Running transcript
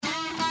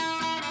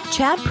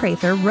Chad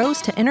Prather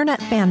rose to internet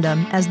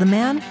fandom as the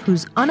man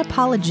who's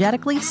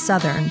unapologetically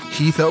Southern.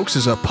 Heath Oaks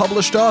is a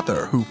published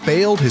author who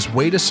failed his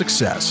way to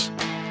success.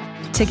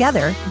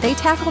 Together, they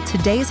tackle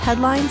today's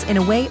headlines in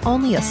a way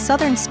only a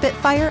Southern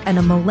Spitfire and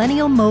a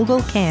millennial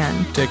mogul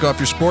can. Take off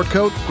your sport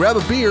coat, grab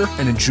a beer,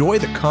 and enjoy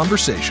the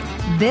conversation.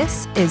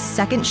 This is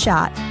Second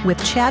Shot with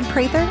Chad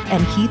Prather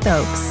and Heath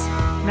Oaks.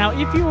 Now,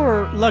 if you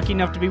were lucky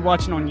enough to be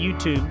watching on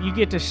YouTube, you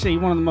get to see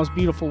one of the most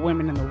beautiful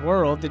women in the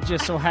world that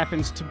just so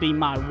happens to be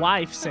my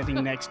wife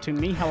sitting next to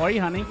me. How are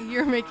you, honey?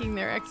 You're making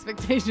their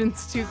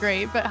expectations too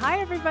great. But hi,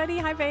 everybody.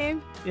 Hi,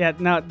 babe. Yeah,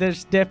 no,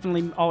 there's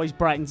definitely always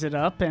brightens it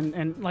up.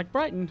 And like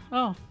Brighton,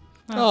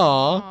 Aw,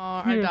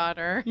 Our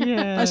daughter.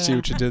 yeah. I see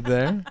what you did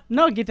there.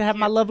 No, I get to have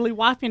my lovely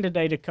wife in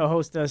today to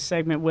co-host a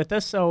segment with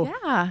us. So,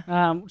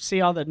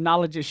 see all the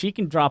knowledge that she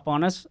can drop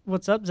on us.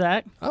 What's up,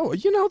 Zach? Oh,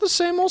 the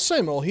same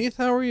old, Heath.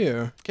 How are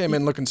you? Came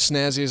in looking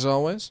snazzy as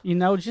always.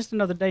 Just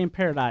another day in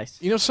paradise.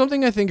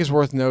 Something I think is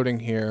worth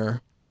noting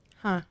here.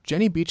 Huh.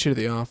 Jenny beat you to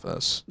the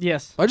office.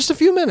 Yes. By just a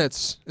few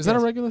minutes. Is that a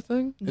Yes. regular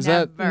thing? Is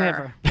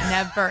Never.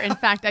 Never. In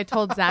fact, I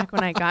told Zach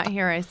when I got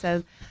here, I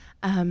said,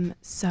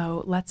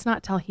 so let's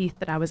not tell Heath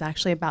that I was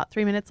actually about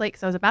 3 minutes late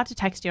because I was about to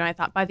text you and I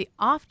thought by the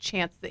off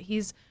chance that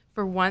he's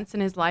for once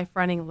in his life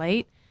running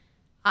late,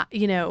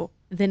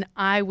 then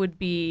I would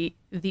be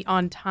the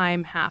on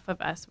time half of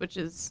us, which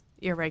is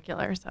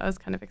irregular. So I was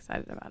kind of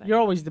excited about it. You're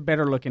always the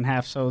better looking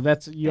half, so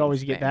you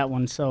always get babe. that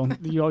one. So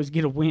you always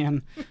get a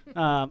win.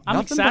 I'm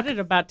excited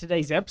about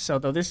today's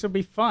episode, though. This will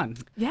be fun.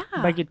 Yeah.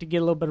 I get to get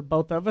a little bit of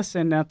both of us,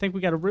 and I think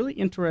we got a really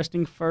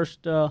interesting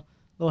first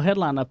little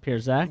headline up here,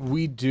 Zach.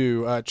 We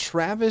do.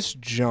 Travis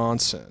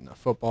Johnson, a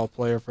football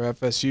player for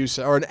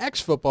FSU, or an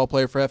ex-football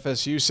player for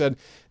FSU, said,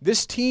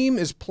 this team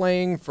is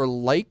playing for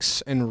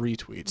likes and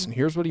retweets. And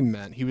here's what he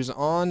meant. He was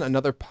on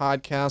another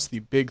podcast, the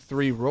Big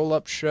Three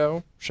Roll-Up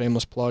Show,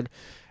 shameless plug,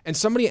 and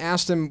somebody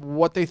asked him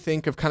what they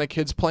think of kind of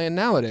kids playing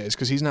nowadays,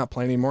 because he's not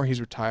playing anymore.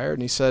 He's retired.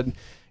 And he said,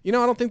 I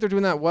don't think they're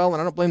doing that well,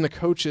 and I don't blame the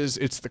coaches.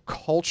 It's the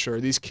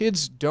culture. These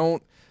kids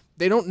don't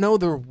know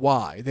their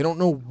why. They don't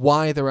know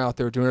why they're out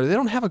there doing it. They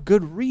don't have a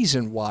good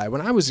reason why. When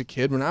I was a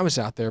kid, when I was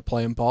out there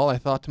playing ball, I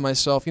thought to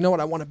myself, you know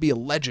what? I want to be a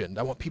legend.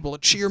 I want people to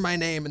cheer my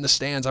name in the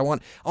stands. I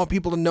want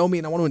people to know me,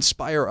 and I want to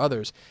inspire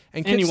others.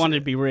 And you wanted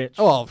to be rich.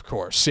 Oh, of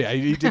course. Yeah,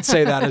 you did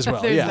say that as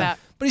well. There's yeah. that.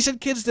 But he said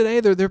kids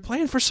today, they're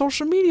playing for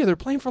social media. They're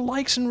playing for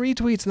likes and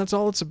retweets, and that's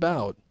all it's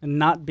about. And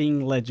not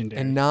being legendary.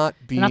 And I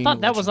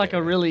thought that was like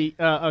a really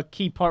a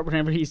key part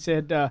whenever he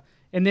said,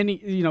 and then,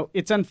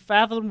 it's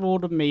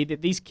unfathomable to me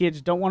that these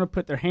kids don't want to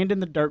put their hand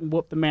in the dirt and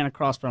whoop the man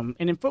across from them.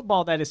 And in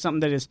football, that is something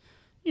that is,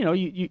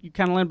 you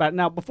kind of learn about it.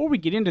 Now, before we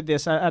get into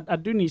this, I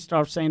do need to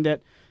start saying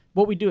that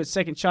what we do at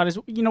Second Shot is,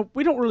 we don't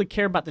really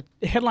care about the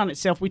headline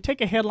itself. We take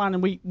a headline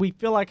and we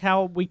feel like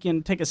how we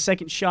can take a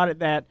second shot at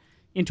that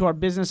into our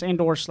business and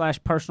or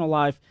 / personal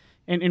life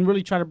and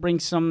really try to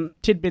bring some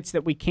tidbits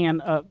that we can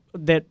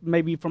that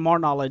maybe from our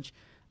knowledge.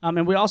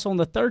 And we also, in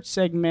the third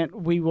segment,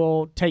 we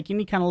will take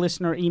any kind of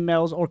listener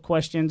emails or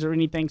questions or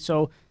anything.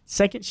 So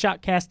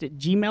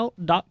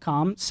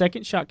secondshotcast@gmail.com,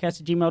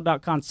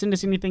 secondshotcast@gmail.com. Send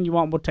us anything you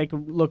want. We'll take a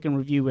look and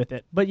review with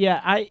it. But, yeah,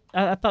 I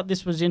thought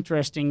this was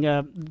interesting,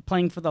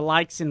 playing for the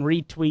likes and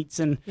retweets.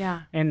 And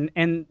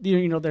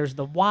there's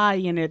the why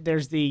in it.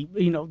 There's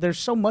there's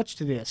so much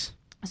to this.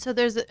 So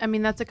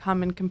that's a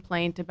common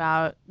complaint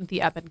about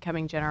the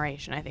up-and-coming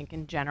generation, I think,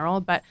 in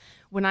general. But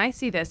when I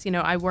see this,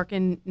 I work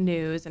in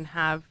news and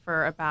have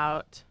for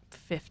about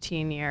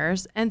 15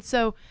 years. And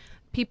so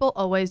people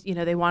always,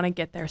 they want to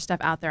get their stuff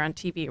out there on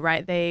TV,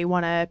 right? They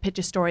want to pitch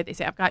a story. They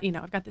say, I've got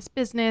this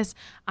business.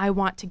 How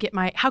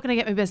can I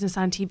get my business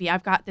on TV?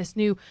 I've got this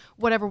new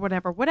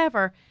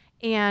whatever.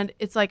 And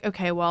it's like,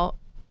 okay, well,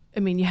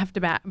 you have to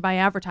buy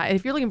advertise.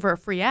 If you're looking for a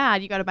free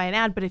ad, you got to buy an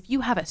ad. But if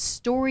you have a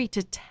story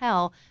to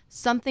tell,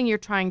 something you're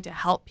trying to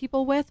help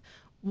people with,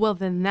 well,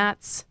 then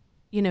that's,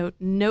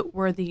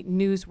 noteworthy,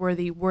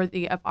 newsworthy,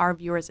 worthy of our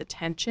viewers'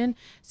 attention.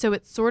 So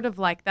it's sort of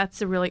like that's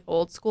the really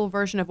old school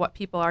version of what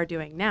people are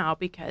doing now,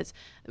 because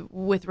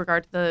with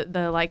regard to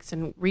the likes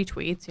and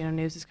retweets,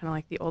 news is kind of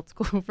like the old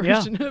school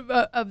version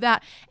of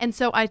that. And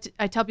so I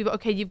tell people,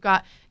 okay, you've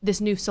got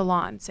this new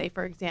salon, say,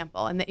 for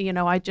example, and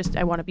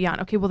I want to be on.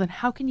 Okay, well, then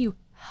how can you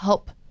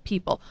help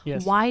people?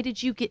 Yes. Why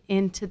did you get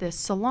into this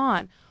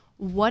salon?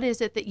 What is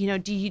it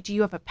that, do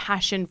you have a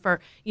passion for,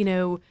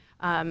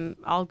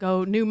 I'll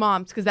go new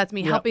moms because that's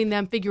me helping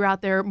them figure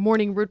out their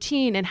morning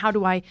routine and how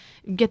do I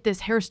get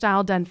this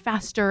hairstyle done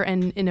faster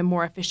and in a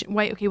more efficient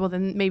way. Okay, well,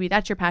 then maybe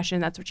that's your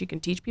passion. That's what you can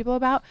teach people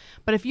about.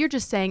 But if you're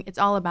just saying it's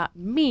all about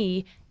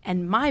me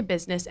and my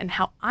business and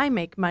how I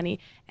make money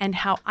and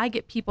how I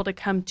get people to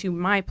come to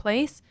my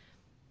place,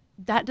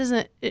 that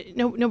doesn't,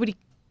 nobody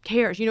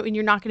cares, and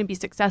you're not going to be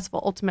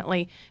successful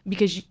ultimately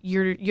because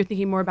you're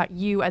thinking more about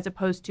you as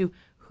opposed to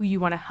who you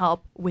want to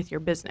help with your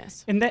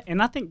business. And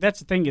I think that's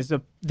the thing is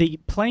the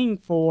playing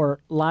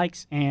for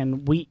likes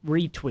and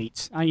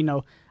retweets.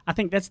 I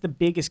think that's the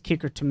biggest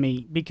kicker to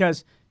me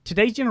because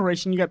today's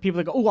generation, you got people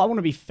that go, oh, I want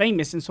to be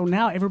famous. And so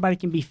now everybody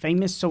can be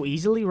famous so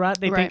easily, right?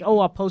 They think, oh,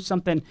 I'll post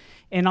something,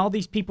 and all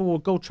these people will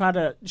go try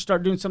to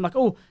start doing something like,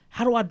 oh,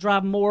 how do I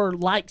drive more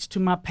likes to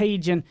my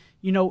page? And,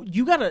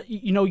 you got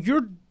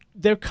to,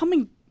 they're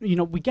coming,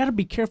 we got to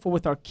be careful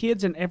with our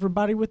kids and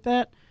everybody with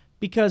that,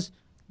 because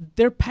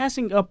they're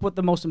passing up what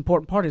the most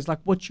important part is, like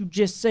what you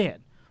just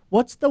said.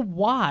 What's the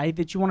why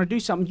that you want to do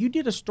something? You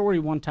did a story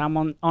one time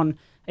on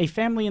a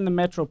family in the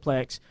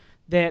Metroplex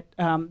that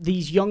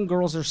these young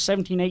girls are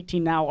 17,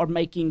 18 now are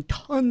making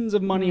tons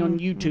of money on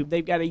YouTube.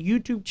 They've got a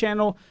YouTube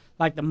channel.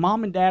 Like the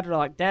mom and dad are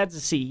like, dad's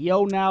the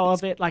CEO now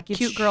of it. Like it's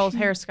cute girls'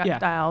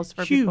 hairstyles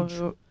for people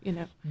who,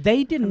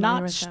 They did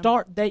not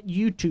start that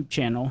YouTube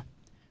channel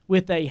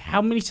with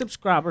how many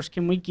subscribers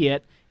can we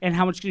get and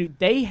how much can we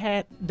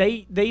do.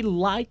 They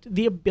liked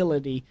the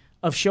ability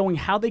of showing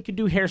how they could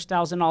do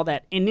hairstyles and all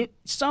that. And it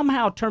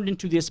somehow turned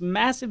into this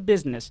massive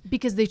business.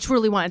 Because they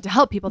truly wanted to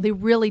help people. They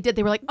really did.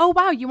 They were like, oh,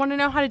 wow, you want to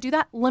know how to do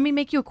that? Let me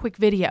make you a quick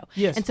video.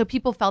 Yes. And so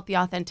people felt the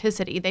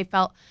authenticity. They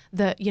felt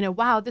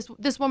wow,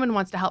 this woman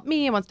wants to help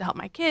me and wants to help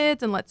my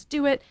kids, and let's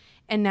do it.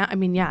 And now,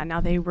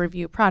 now they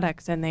review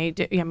products, and they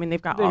do.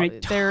 They've got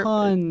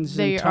tons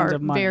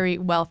of money. Very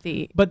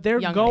wealthy. But their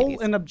goal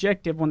ladies. and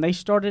objective when they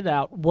started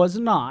out was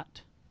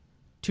not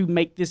to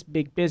make this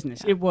big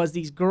business. It was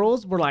these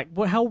girls were like,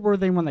 how old were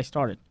they when they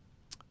started?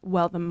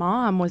 Well, the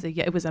mom was a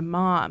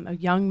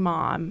young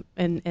mom,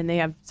 and they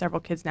have several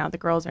kids now. The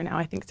girls are now,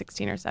 I think,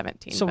 16 or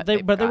 17. So they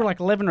were like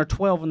 11 or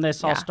 12 when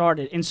this all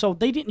started. And so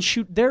they didn't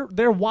shoot.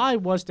 Their why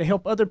was to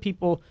help other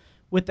people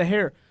with the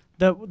hair.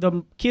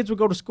 The kids would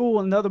go to school,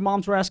 and the other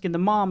moms were asking the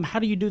mom, how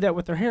do you do that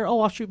with their hair?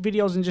 Oh, I'll shoot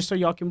videos and just so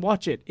y'all can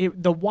watch it.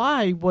 The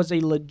why was a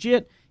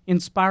legit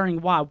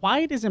inspiring why. Why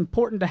it is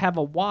important to have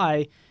a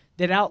why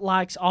that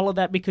outlikes all of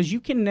that, because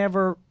you can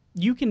never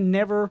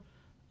determine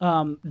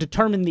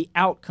the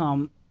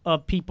outcome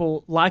of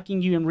people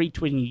liking you and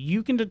retweeting you.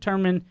 You can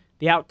determine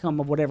the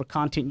outcome of whatever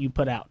content you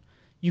put out.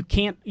 You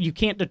can't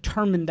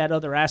determine that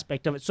other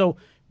aspect of it. So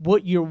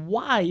what your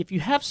why, if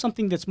you have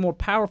something that's more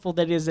powerful,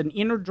 that is an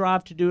inner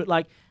drive to do it,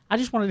 like I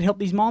just wanted to help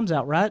these moms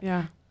out, right?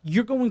 Yeah.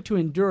 You're going to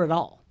endure it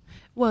all.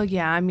 Well,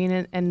 yeah,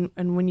 and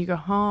when you go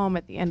home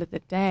at the end of the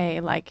day,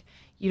 like,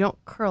 you don't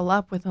curl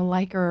up with a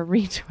like or a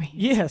retweet.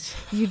 Yes.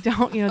 You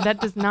don't,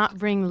 that does not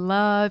bring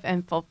love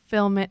and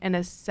fulfillment and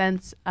a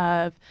sense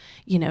of,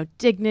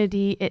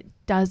 dignity. It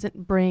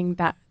doesn't bring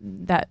that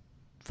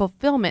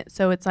fulfillment.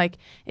 So it's like,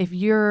 if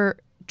you're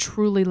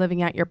truly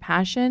living out your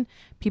passion,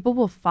 people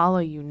will follow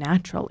you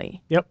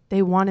naturally. Yep.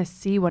 They want to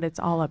see what it's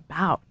all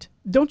about.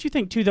 Don't you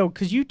think, too, though,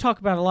 because you talk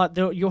about a lot,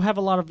 you'll have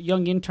a lot of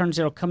young interns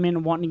that'll come in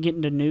and wanting to get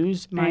into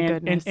news. My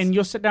goodness. And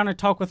you'll sit down and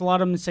talk with a lot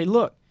of them and say,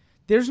 look,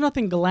 there's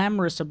nothing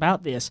glamorous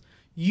about this.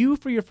 You,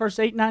 for your first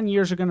 8-9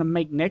 years, are going to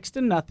make next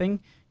to nothing.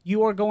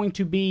 You are going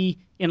to be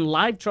in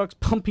live trucks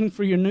pumping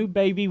for your new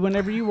baby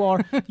whenever you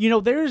are.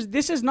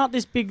 This is not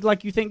this big,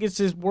 like you think it's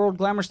this world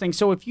glamorous thing.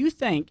 So if you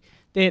think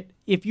that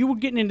if you were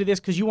getting into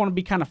this because you want to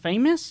be kind of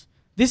famous,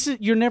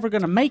 you're never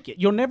going to make it.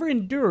 You'll never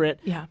endure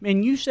it. Yeah.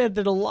 And you said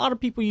that a lot of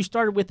people you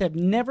started with have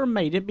never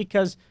made it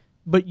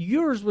but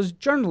yours was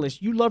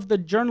journalist. You loved the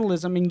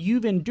journalism, and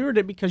you've endured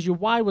it because your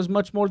why was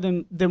much more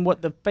than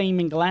what the fame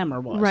and glamour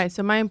was. Right.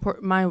 So my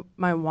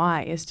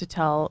why is to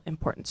tell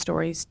important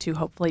stories, to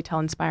hopefully tell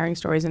inspiring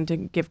stories, and to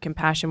give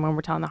compassion when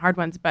we're telling the hard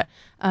ones. But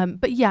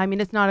yeah,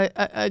 it's not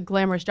a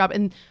glamorous job.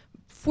 And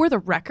for the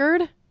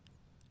record,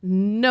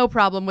 no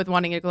problem with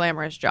wanting a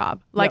glamorous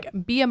job. Like,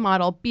 be a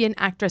model, be an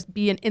actress,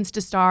 be an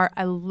Insta star.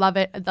 I love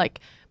it. Like,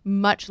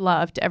 much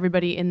love to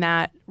everybody in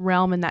that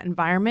realm, in that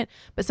environment.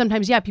 But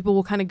sometimes, yeah, people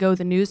will kind of go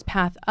the news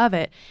path of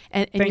it,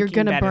 and you're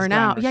going to burn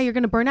out. Yeah, you're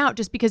going to burn out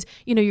just because,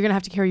 you're going to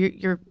have to carry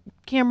your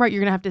camera.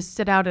 You're going to have to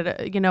sit out at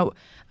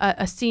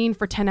a scene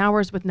for 10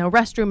 hours with no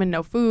restroom and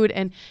no food.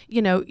 And,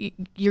 you're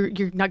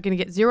not going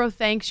to get zero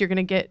thanks. You're going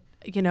to get,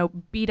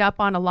 beat up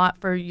on a lot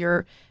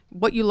for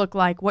what you look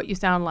like, what you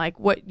sound like,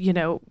 what,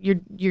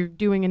 you're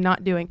doing and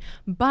not doing.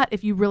 But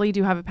if you really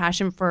do have a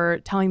passion for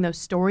telling those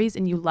stories,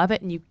 and you love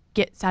it, and you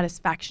get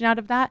satisfaction out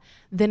of that,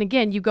 then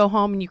again, you go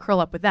home and you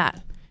curl up with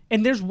that.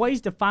 And there's ways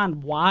to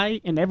find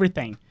why and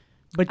everything,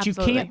 but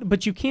Absolutely.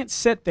 you can't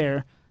sit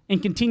there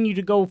and continue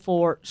to go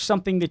for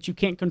something that you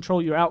can't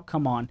control your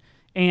outcome on.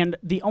 And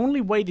the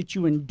only way that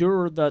you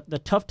endure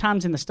the tough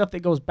times and the stuff that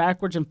goes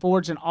backwards and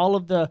forwards and all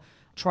of the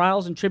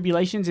trials and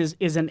tribulations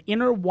is an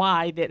inner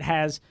why that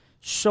has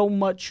so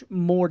much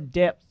more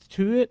depth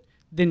to it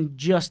than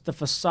just the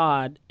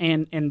facade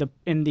and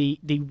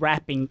the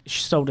wrapping,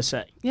 so to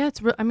say. Yeah,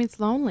 it's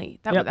lonely.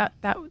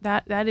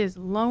 That is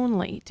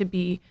lonely, to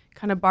be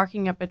kind of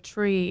barking up a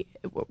tree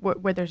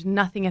where there's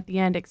nothing at the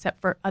end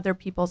except for other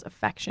people's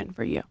affection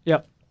for you.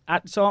 Yep.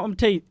 So I'm going to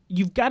tell you,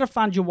 you've got to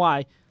find your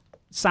why.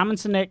 Simon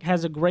Sinek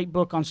has a great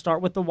book on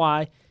Start With The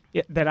Why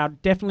that I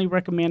definitely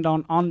recommend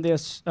on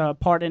this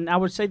part. And I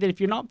would say that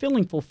if you're not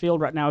feeling fulfilled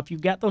right now, if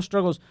you've got those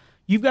struggles,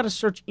 you've got to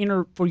search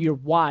inner for your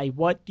why.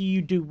 What do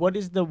you do? What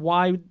is the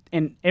why?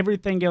 And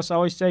everything else, I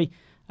always say,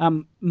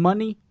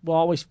 money will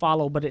always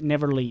follow, but it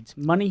never leads.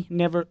 Money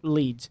never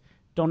leads.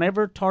 Don't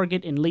ever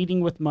target in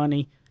leading with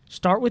money.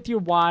 Start with your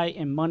why,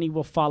 and money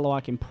will follow.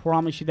 I can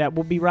promise you that.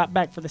 We'll be right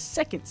back for the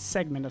second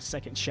segment of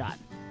Second Shot.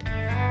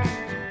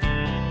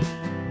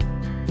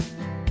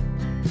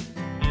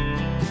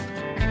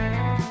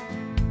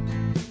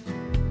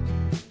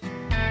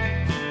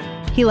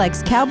 He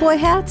likes cowboy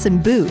hats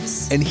and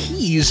boots. And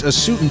he's a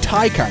suit and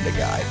tie kind of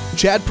guy.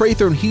 Chad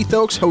Prather and Heath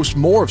Oaks host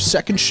more of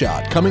Second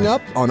Shot coming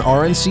up on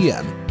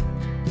RNCN.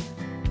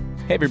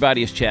 Hey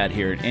everybody, it's Chad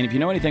here, and if you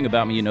know anything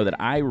about me, you know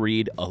that I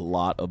read a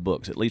lot of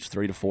books, at least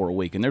 3 to 4 a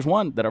week, and there's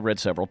one that I've read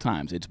several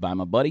times. It's by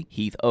my buddy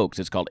Heath Oaks.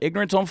 It's called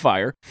Ignorance on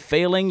Fire,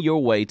 Failing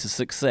Your Way to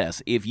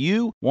Success. If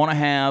you want to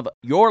have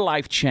your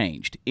life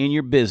changed in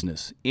your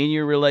business, in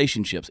your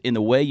relationships, in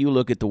the way you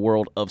look at the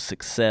world of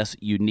success,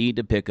 you need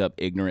to pick up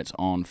Ignorance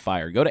on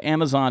Fire. Go to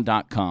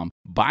Amazon.com,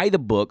 buy the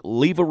book,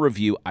 leave a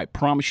review. I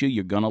promise you,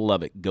 you're going to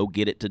love it. Go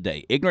get it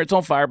today. Ignorance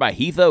on Fire by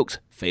Heath Oaks,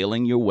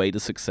 Failing Your Way to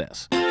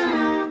Success.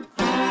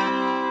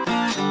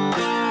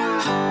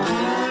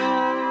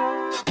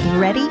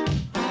 Ready,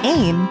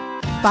 aim,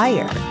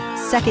 fire.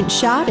 Second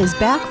Shot is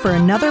back for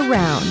another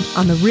round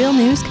on the Real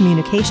News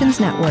Communications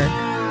Network.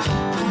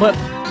 But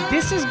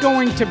this is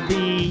going to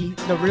be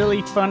the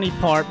really funny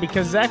part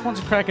because Zach wants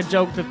to crack a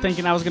joke to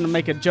thinking I was going to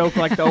make a joke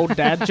like the old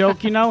dad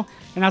joke, And I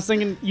was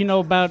thinking,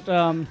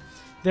 about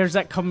there's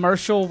that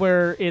commercial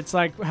where it's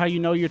like how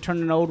you're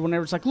turning old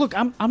whenever it's like, look,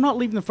 I'm not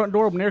leaving the front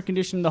door open, air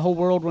conditioning the whole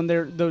world when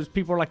those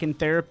people are like in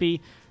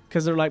therapy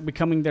because they're like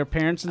becoming their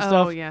parents and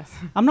stuff. Oh, yes.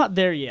 I'm not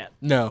there yet.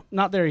 No.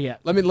 Not there yet.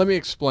 Let me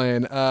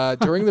explain.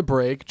 During the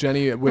break,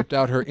 Jenny whipped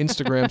out her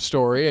Instagram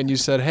story, and you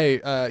said,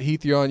 "Hey,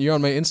 Heath, you're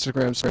on my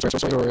Instagram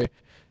story.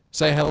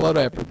 Say hello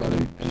to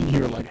everybody." And you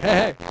were like,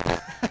 "Hey."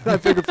 I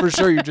figured for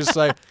sure you'd just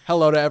say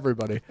hello to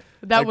everybody.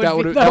 That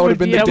would have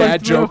been the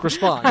dad joke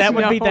response. That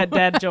would be that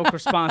dad joke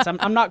response.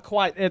 I'm not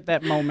quite at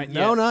that moment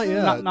yet. No, not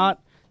yet. Not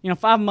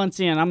 5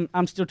 months in,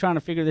 I'm still trying to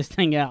figure this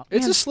thing out.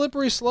 It's a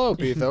slippery slope,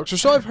 Heath Oaks, or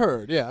so I've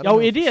heard. Yeah. I don't Oh,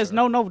 know it for is.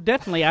 sure. No,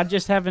 definitely.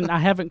 I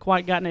haven't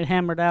quite gotten it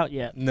hammered out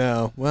yet.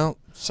 No. Well,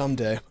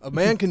 someday. A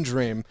man can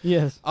dream.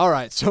 Yes. All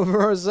right. So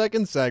for our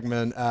second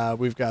segment,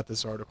 we've got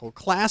this article.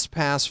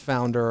 ClassPass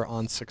founder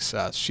on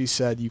success. She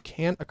said, "You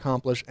can't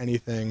accomplish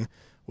anything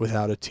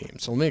without a team."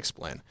 So let me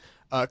explain.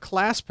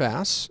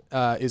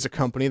 ClassPass is a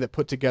company that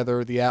put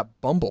together the app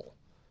Bumble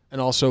and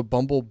also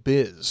Bumble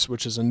Biz,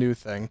 which is a new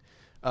thing.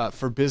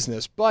 For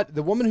business. But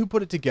the woman who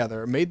put it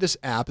together made this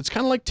app. It's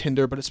kind of like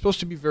Tinder, but it's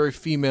supposed to be very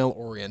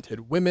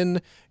female-oriented.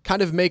 Women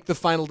kind of make the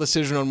final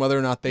decision on whether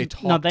or not they talk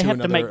to another No, they have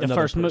to make the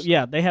first person. move.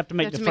 Yeah, they have to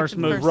make the first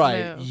move.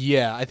 Right.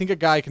 Yeah. I think a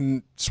guy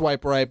can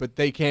swipe right, but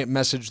they can't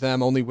message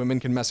them. Only women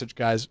can message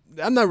guys.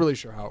 I'm not really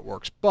sure how it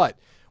works. But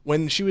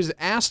when she was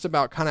asked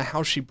about kind of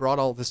how she brought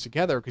all this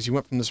together, because you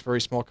went from this very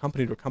small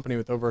company to a company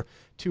with over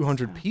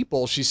 200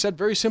 people, she said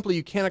very simply,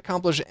 "You can't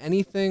accomplish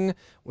anything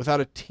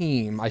without a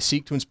team. I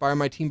seek to inspire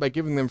my team by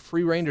giving them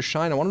free rein to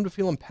shine. I want them to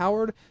feel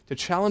empowered, to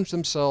challenge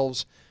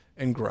themselves,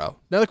 and grow."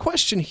 Now, the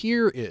question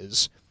here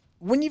is,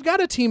 when you've got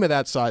a team of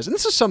that size, and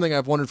this is something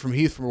I've wondered from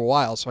Heath for a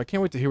while, so I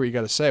can't wait to hear what you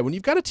got to say. When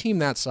you've got a team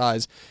that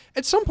size,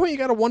 at some point you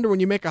got to wonder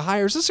when you make a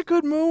hire, is this a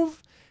good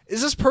move?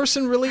 Is this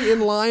person really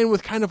in line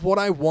with kind of what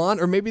I want?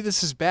 Or maybe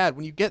this is bad.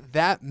 When you get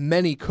that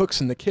many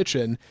cooks in the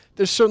kitchen,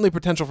 there's certainly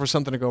potential for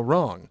something to go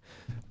wrong.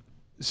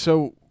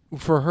 So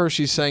for her,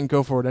 she's saying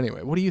go for it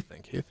anyway. What do you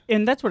think, Heath?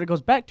 And that's what it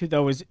goes back to,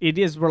 though, is it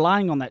is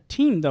relying on that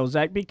team, though,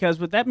 Zach, because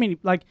with that many,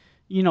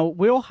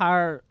 I'll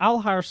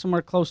hire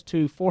somewhere close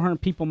to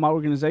 400 people in my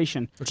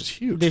organization. Which is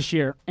huge. This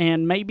year.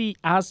 And maybe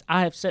I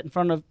have sat in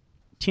front of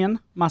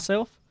 10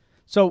 myself.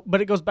 So,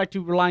 but it goes back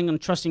to relying on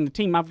trusting the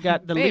team. I've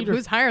got the leader.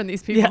 Who's hiring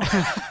these people?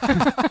 Yeah.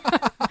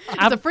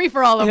 It's a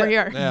free-for-all over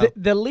here. Yeah.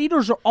 The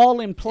leaders are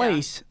all in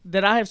place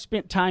that I have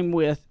spent time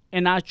with,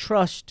 and I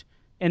trust,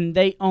 and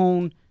they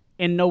own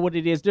and know what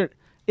it is.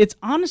 It's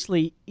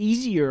honestly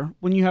easier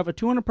when you have a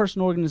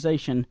 200-person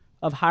organization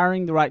of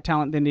hiring the right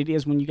talent than it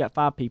is when you got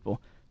 5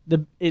 people.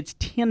 It's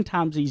 10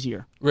 times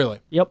easier. Really?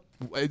 Yep.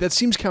 That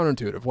seems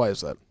counterintuitive. Why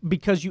is that?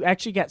 Because you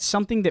actually got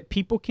something that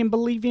people can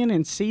believe in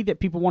and see that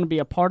people want to be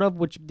a part of,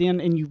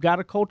 and you've got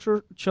a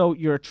culture, so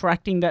you're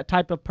attracting that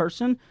type of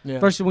person. Yeah.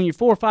 Versus when you're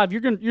 4 or 5,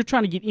 you're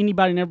trying to get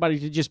anybody and everybody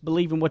to just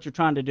believe in what you're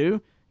trying to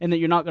do and that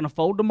you're not going to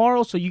fold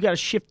tomorrow. So you got to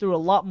shift through a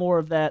lot more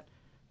of that,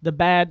 the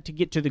bad to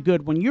get to the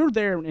good. When you're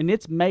there and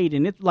it's made,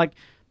 and it's like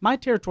my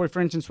territory,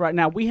 for instance, right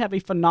now, we have a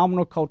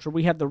phenomenal culture.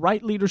 We have the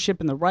right leadership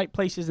in the right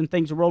places and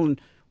things are rolling.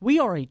 We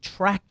are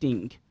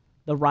attracting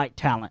the right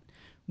talent.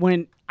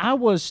 When I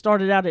was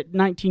started out at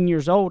 19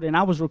 years old and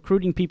I was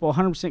recruiting people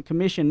 100%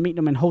 commission, meeting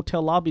them in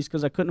hotel lobbies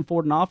because I couldn't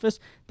afford an office,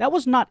 that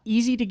was not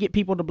easy to get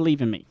people to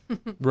believe in me.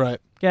 Right.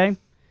 Okay?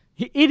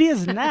 It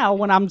is now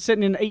when I'm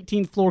sitting in an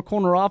 18th floor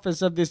corner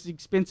office of this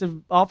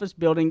expensive office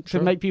building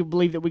to make people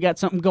believe that we got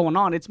something going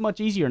on. It's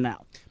much easier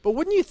now. But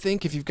wouldn't you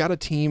think if you've got a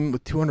team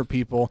with 200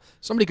 people,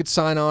 somebody could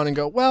sign on and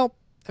go, well,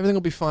 everything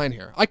will be fine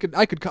here. I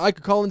could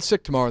call in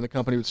sick tomorrow and the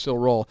company would still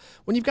roll.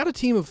 When you've got a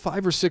team of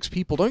 5 or 6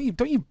 people, don't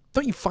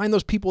you find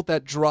those people with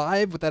that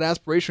drive, with that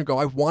aspiration, go,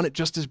 I want it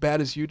just as bad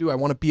as you do. I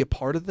want to be a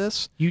part of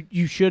this.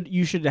 You should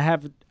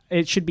have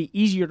it should be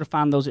easier to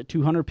find those at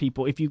 200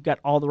 people if you've got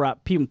all the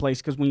right people in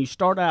place, because when you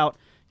start out,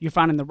 you're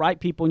finding the right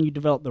people and you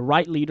develop the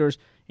right leaders,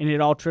 and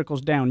it all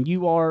trickles down.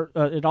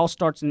 It all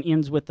starts and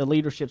ends with the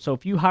leadership. So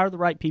if you hire the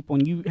right people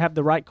and you have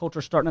the right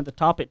culture starting at the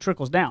top, it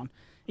trickles down.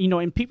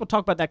 And people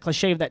talk about that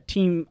cliche of that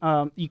team,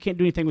 you can't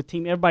do anything with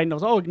team. Everybody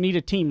knows, you need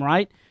a team,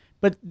 right?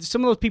 But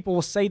some of those people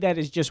will say that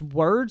as just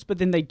words, but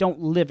then they don't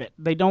live it.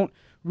 They don't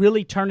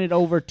really turn it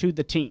over to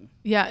the team.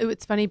 Yeah,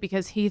 it's funny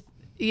because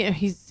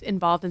he's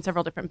involved in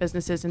several different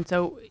businesses, and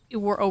so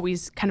we're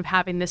always kind of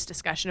having this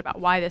discussion about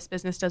why this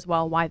business does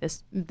well, why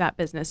that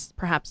business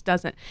perhaps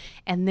doesn't.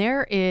 And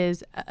there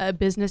is a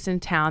business in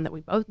town that we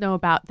both know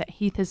about that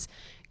Heath has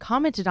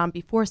commented on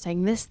before,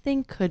 saying this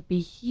thing could be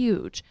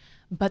huge,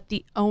 but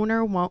the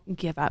owner won't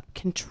give up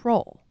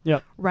control.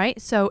 Yep. Right.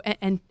 So,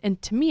 and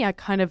to me, I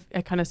kind of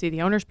see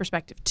the owner's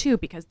perspective too,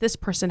 because this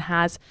person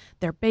has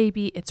their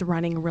baby, it's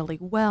running really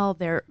well,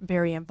 they're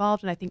very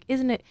involved, and I think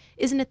isn't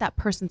it that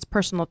person's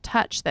personal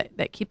touch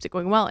that keeps it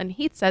going well? And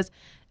Heath says,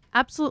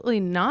 absolutely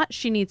not.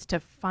 She needs to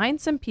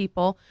find some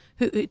people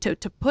who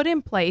to put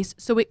in place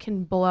so it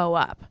can blow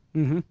up.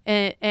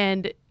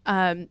 And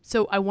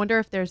so I wonder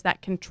if there's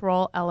that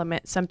control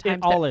element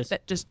sometimes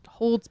that just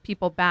holds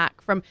people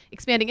back from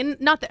expanding. And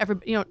not that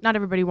not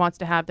everybody wants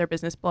to have their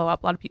business blow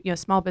up. A lot of people,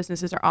 small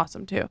businesses are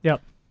awesome too.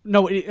 Yep.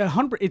 No,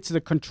 it's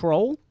the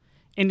control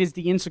and it's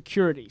the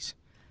insecurities.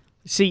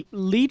 See,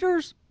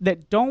 leaders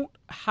that don't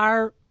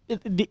hire,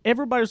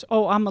 everybody's,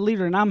 I'm a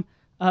leader and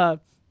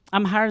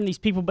I'm hiring these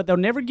people, but they'll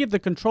never give the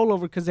control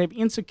over because they have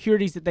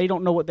insecurities that they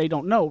don't know what they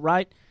don't know,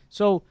 right?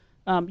 So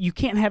you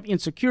can't have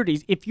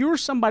insecurities. If you're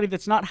somebody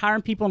that's not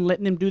hiring people and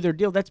letting them do their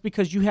deal, that's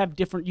because you have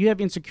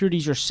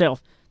insecurities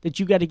yourself that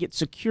you got to get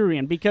secure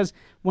in. Because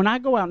when I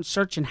go out and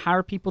search and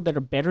hire people that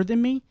are better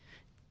than me,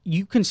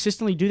 you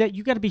consistently do that.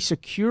 You got to be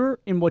secure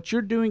in what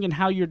you're doing and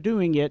how you're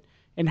doing it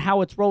and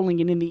how it's rolling.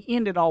 And in the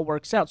end, it all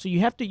works out. So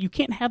you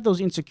can't have those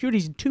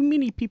insecurities. Too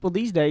many people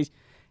these days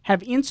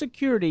have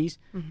insecurities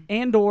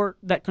and or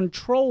that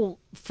control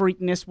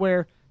freakness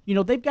where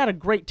they've got a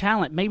great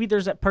talent. Maybe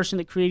there's that person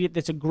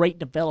that's a great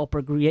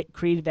developer,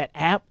 created that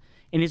app,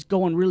 and it's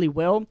going really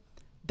well.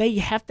 They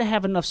have to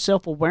have enough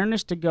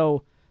self-awareness to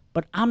go,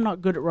 but I'm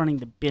not good at running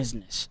the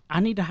business. I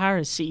need to hire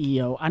a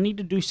CEO. I need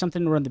to do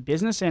something to run the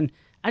business, and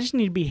I just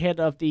need to be head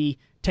of the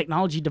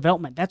technology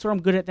development. That's what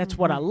I'm good at. That's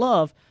what I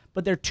love.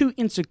 But they're too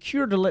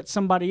insecure to let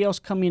somebody else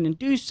come in and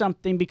do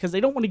something because they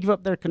don't want to give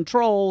up their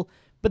control.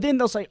 But then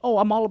they'll say,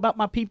 I'm all about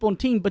my people and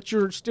team, but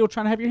you're still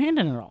trying to have your hand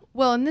in it all.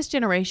 Well, in this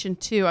generation,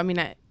 too,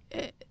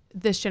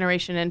 this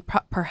generation and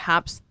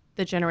perhaps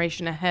the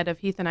generation ahead of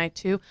Heath and I,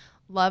 too,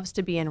 loves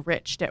to be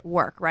enriched at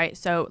work, right?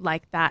 So,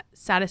 like that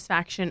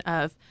satisfaction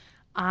of,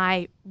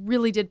 I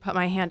really did put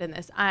my hand in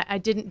this. I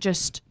didn't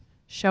just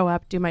show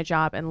up, do my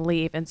job, and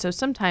leave. And so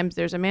sometimes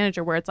there's a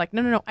manager where it's like,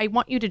 no, I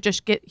want you to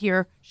just get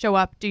here, show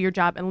up, do your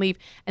job, and leave.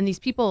 And these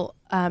people,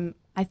 I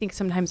think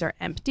sometimes are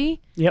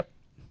empty. Yep.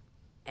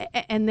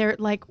 And they're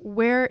like,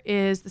 where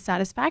is the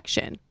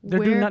satisfaction? They're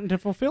doing nothing to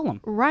fulfill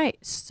them. Right.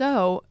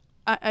 So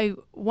I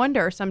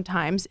wonder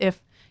sometimes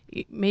if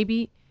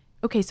maybe,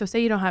 okay, so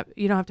say you don't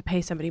have to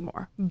pay somebody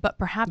more, but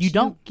perhaps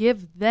you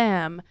give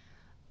them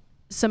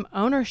some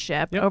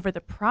ownership over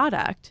the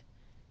product,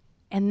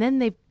 and then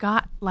they've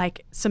got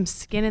like some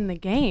skin in the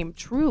game,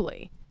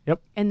 truly. Yep.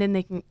 And then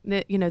they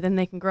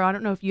can grow. I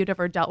don't know if you'd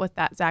ever dealt with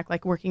that, Zach,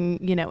 like working,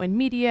 in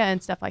media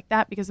and stuff like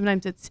that, because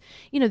sometimes it's,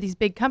 these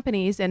big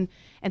companies and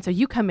so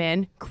you come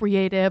in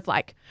creative,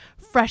 like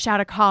fresh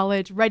out of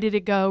college, ready to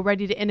go,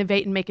 ready to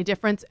innovate and make a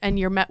difference. And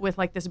you're met with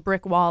like this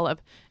brick wall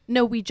of,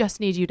 no, we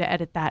just need you to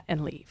edit that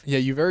and leave. Yeah,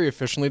 you very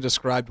efficiently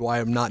described why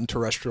I'm not in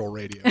terrestrial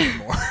radio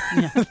anymore.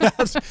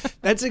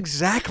 That's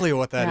exactly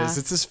what that is.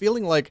 It's this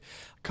feeling like,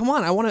 come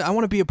on, I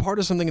want to be a part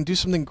of something and do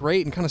something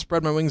great and kind of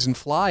spread my wings and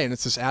fly. And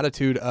it's this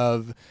attitude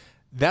of,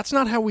 that's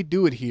not how we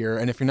do it here.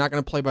 And if you're not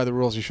going to play by the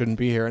rules, you shouldn't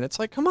be here. And it's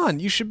like, come on,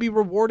 you should be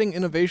rewarding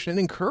innovation and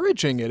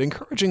encouraging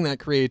that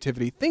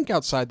creativity. Think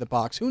outside the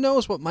box. Who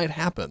knows what might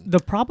happen? The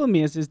problem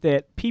is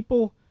that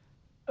people,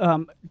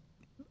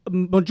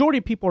 majority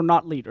of people are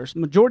not leaders.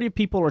 Majority of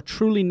people are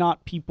truly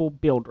not people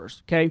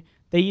builders. Okay,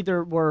 they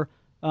either were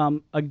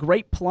a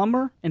great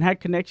plumber and had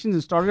connections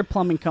and started a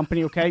plumbing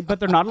company, okay, but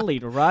they're not a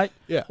leader, right?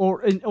 Yeah.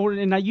 Or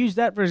I use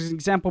that as an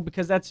example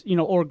because that's,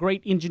 or a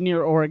great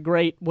engineer or a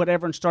great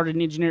whatever and started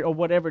an engineer or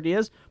whatever it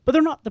is, but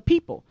they're not the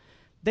people.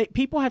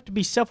 People have to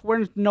be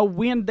self-aware to know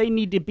when they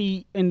need to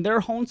be in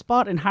their home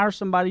spot and hire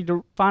somebody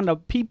to find a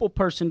people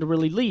person to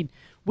really lead.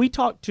 We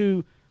talked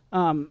to,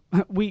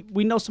 we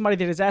know somebody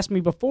that has asked me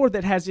before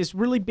that has this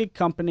really big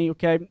company,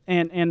 okay,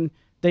 and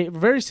they're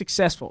very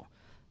successful.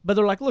 But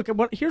they're like, look,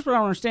 here's what I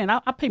don't understand. I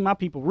pay my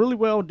people really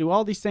well, do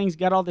all these things,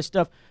 got all this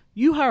stuff.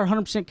 You hire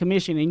 100%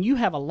 commission, and you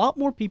have a lot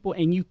more people,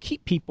 and you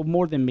keep people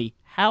more than me.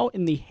 How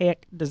in the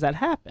heck does that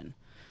happen?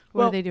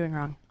 What are they doing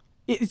wrong?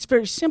 It's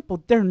very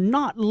simple. They're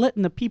not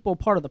letting the people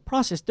part of the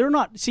process. They're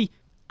not. See,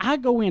 I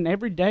go in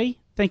every day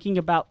thinking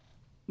about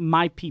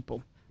my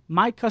people.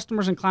 My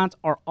customers and clients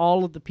are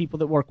all of the people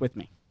that work with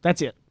me.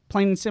 That's it,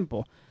 plain and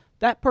simple.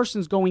 that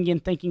person's going in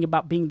thinking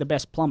about being the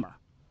best plumber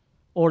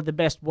or the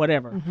best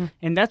whatever.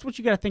 And that's what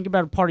you got to think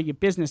about a part of your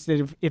business,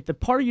 that if the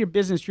part of your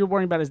business you're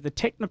worrying about is the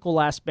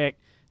technical aspect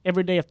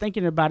every day of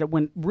thinking about it,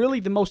 when really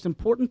the most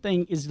important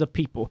thing is the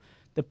people.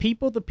 The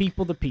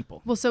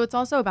people. Well, so it's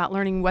also about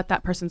learning what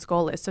that person's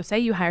goal is. So say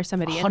you hire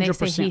somebody and they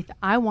 100%. say, Heath,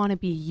 I want to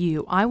be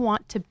you. I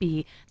want to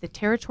be the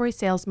territory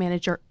sales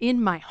manager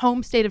in my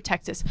home state of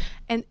Texas.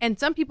 And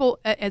some people,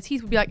 as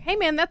Heath would be like, hey,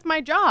 man, that's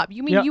my job.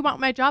 You mean you want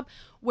my job?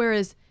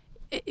 Whereas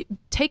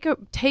take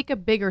a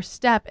bigger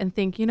step and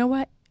think, you know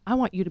what? I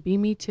want you to be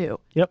me too.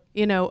 Yep.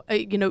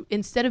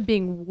 Instead of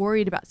being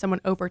worried about someone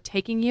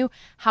overtaking you,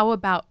 how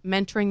about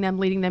mentoring them,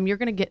 leading them? You're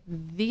going to get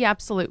the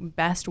absolute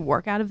best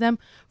work out of them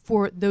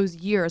for those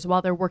years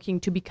while they're working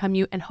to become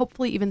you and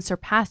hopefully even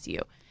surpass you.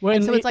 Well,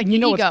 and so it's like and the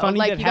you know what's ego. funny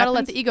Like that you got to let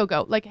happens? the ego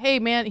go. Like, hey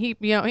man, he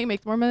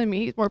makes more money than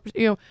me. He's more,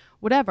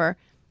 whatever.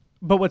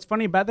 But what's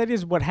funny about that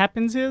is what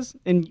happens is,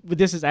 and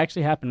this has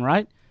actually happened,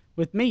 right?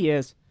 With me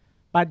is,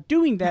 by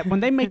doing that,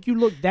 when they make you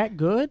look that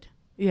good,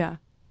 Yeah.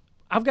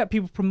 I've got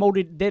people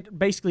promoted that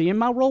basically in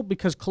my role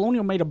because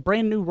Colonial made a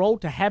brand new role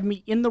to have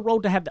me in the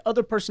role, to have the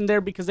other person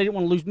there because they didn't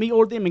want to lose me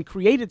or them, and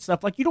created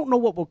stuff. Like, you don't know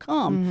what will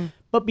come.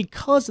 But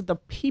because of the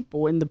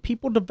people and the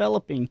people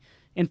developing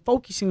and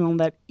focusing on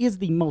that is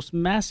the most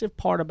massive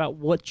part about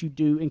what you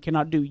do and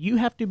cannot do. You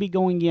have to be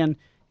going in,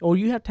 or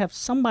you have to have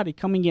somebody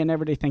coming in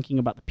every day thinking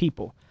about the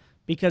people.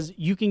 Because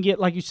you can get,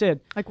 like you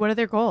said, Like, what are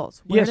their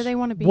goals? Where do they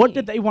want to be? what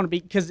did they want to be?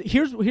 Because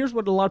here's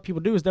what a lot of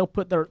people do is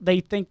they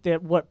think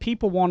that what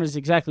people want is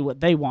exactly what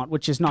they want,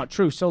 which is not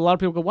true. So a lot of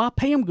people go, well, I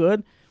pay them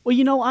good.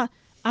 Well,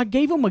 I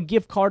gave them a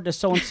gift card to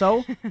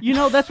so-and-so.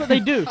 That's what they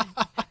do.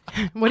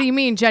 What do you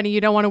mean, Jenny? You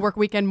don't want to work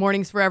weekend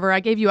mornings forever? I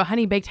gave you a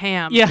honey baked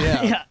ham.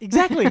 Yeah,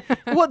 exactly.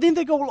 Well, then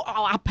they go, well,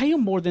 I pay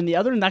them more than the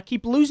other, and I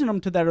keep losing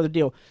them to that other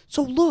deal.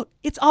 So look,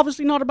 it's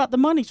obviously not about the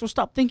money, so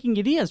stop thinking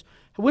it is.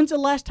 When's the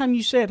last time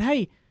you said,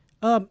 hey,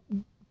 4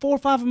 or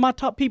 5 of my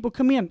top people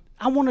come in.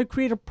 I want to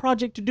create a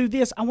project to do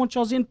this. I want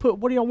y'all's input.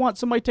 What do y'all want?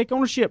 Somebody take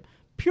ownership.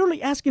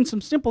 Purely asking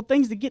some simple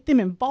things to get them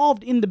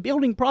involved in the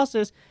building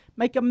process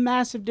make a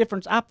massive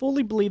difference. I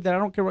fully believe that I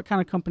don't care what kind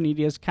of company it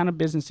is, kind of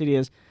business it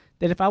is,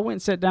 that if I went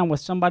and sat down with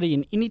somebody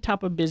in any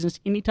type of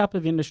business, any type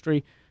of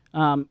industry,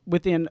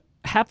 within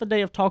half a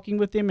day of talking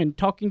with them and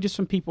talking to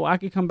some people, I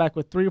could come back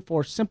with 3 or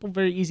 4 simple,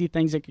 very easy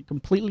things that could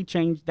completely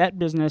change that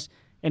business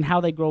and how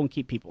they grow and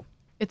keep people.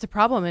 It's a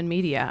problem in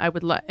media.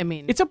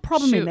 It's a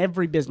problem in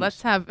every business.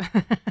 Let's have.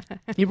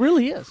 It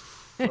really is.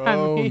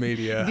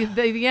 Media.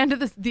 The end of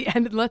this.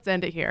 Let's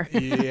end it here.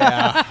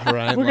 Yeah,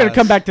 right. We're going to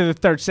come back to the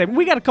third segment.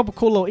 We got a couple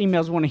cool little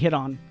emails we want to hit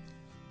on.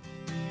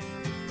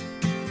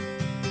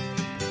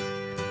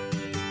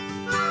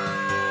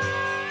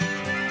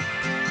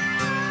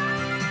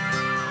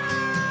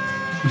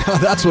 Now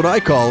that's what I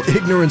call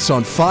ignorance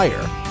on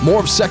fire. More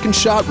of Second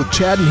Shot with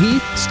Chad and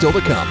Heath still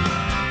to come.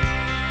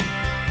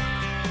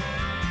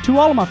 To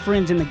all of my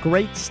friends in the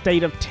great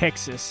state of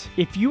Texas,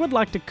 if you would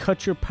like to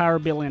cut your power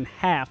bill in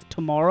half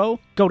tomorrow,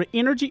 go to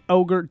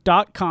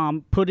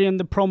EnergyOgre.com, put in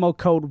the promo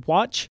code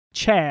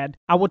WATCHCHAD.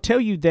 I will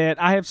tell you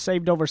that I have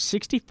saved over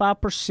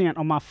 65%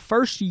 on my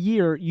first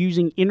year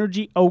using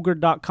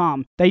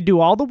EnergyOgre.com. They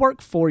do all the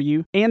work for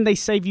you, and they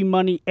save you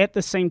money at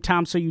the same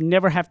time, so you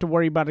never have to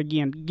worry about it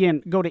again.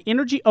 Again, go to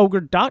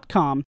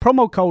EnergyOgre.com,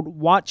 promo code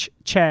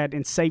WATCHCHAD,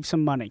 and save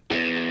some money.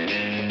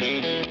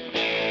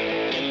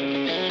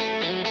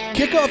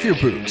 Kick off your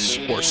boots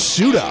or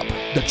suit up.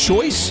 The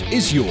choice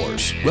is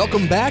yours.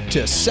 Welcome back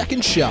to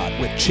Second Shot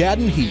with Chad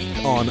and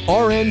Heath on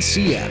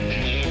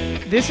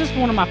RNCN. This is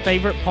one of my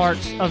favorite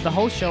parts of the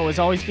whole show, is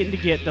always getting to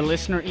get the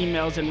listener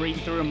emails and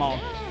reading through them all.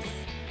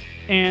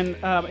 And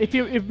if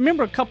you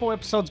remember a couple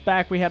episodes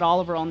back, we had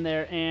Oliver on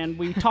there, and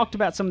we talked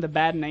about some of the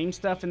bad name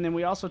stuff, and then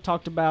we also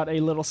talked about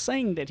a little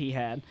saying that he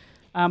had.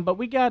 But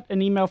we got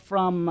an email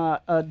from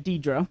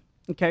Deidre.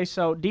 Okay,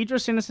 so Deidre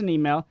sent us an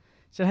email.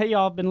 Said, hey,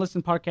 y'all, I've been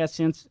listening to the podcast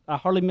since. I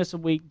hardly miss a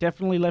week.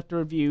 Definitely left a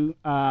review.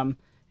 And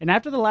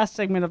after the last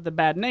segment of the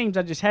bad names,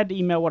 I just had to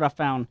email what I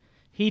found.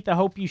 Heath, I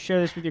hope you share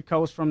this with your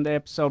co-host from the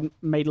episode.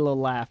 Made a little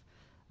laugh.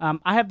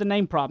 I have the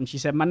name problem, she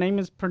said. My name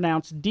is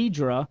pronounced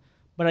Deidre,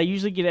 but I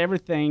usually get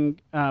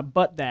everything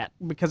but that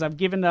because I've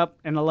given up,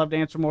 and I love to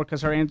answer more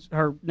because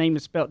her name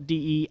is spelled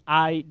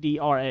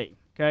D-E-I-D-R-A,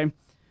 okay?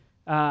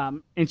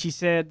 And she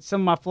said,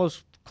 some of my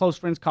close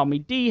friends call me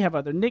D, have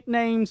other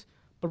nicknames,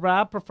 but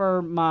I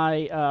prefer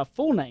my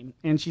full name.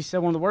 And she said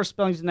one of the worst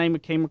spellings of the name I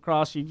came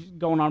across. She's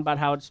going on about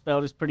how it's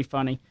spelled. It's pretty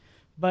funny.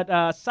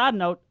 But side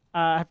note,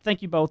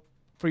 thank you both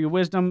for your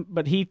wisdom.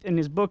 But Heath in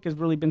his book has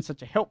really been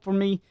such a help for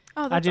me.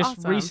 Oh, that's I just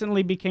awesome.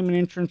 recently became an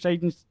insurance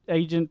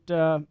agent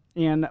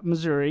in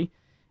Missouri.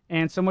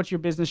 And so much of your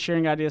business,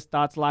 sharing ideas,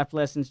 thoughts, life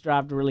lessons,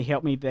 drive to really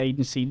help me, the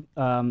agency,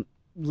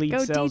 lead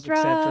Go sales, Deidre.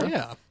 etc.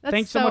 Yeah. That's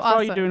Thanks so much for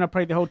all you're awesome. doing. I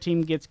pray the whole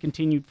team gets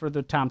continued for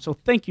the time. So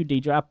thank you,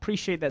 Deidre. I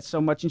appreciate that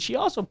so much. And she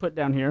also put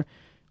down here,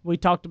 we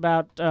talked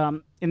about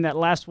in that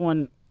last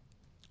one,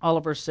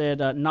 Oliver said,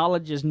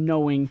 knowledge is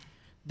knowing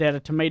that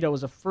a tomato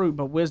is a fruit,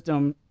 but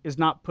wisdom is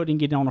not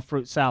putting it on a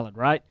fruit salad,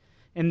 right?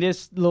 And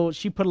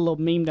she put a little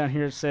meme down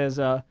here that says,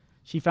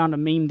 she found a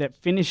meme that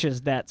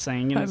finishes that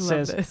saying, and I it love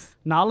says, this.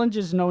 "Knowledge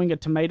is knowing a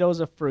tomato is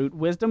a fruit.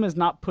 Wisdom is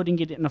not putting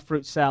it in a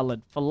fruit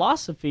salad.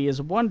 Philosophy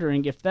is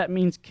wondering if that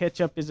means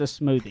ketchup is a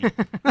smoothie."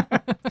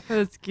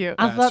 That's cute.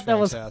 I thought that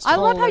was. fantastic. I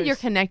love how always- you're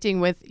connecting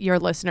with your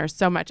listeners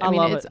so much. I mean,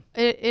 love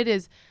it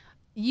is.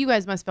 You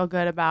guys must feel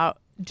good about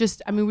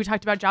we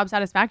talked about job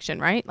satisfaction,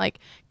 right? Like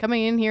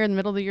coming in here in the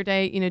middle of your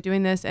day,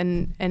 doing this,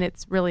 and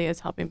it's really is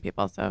helping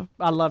people. So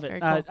I love it. Very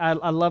cool.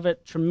 I love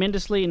it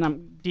tremendously, and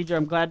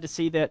I'm glad to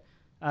see that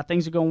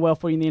things are going well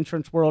for you in the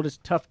insurance world. It's a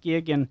tough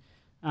gig, and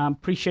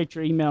appreciate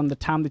your email and the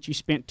time that you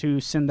spent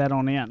to send that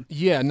on in.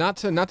 Yeah, not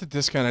to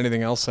discount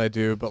anything else I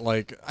do, but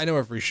like I know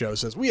every show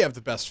says we have the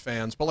best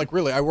fans, but like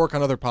really, I work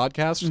on other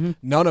podcasts.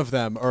 None of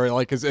them are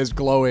like as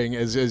glowing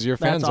as your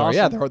fans That's are.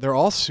 Yeah, awesome. they're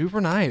all super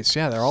nice.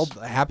 Yeah, they're all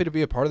happy to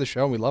be a part of the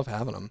show, and we love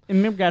having them. And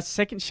remember, guys,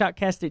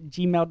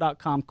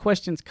 secondshotcast@gmail.com.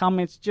 Questions,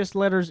 comments, just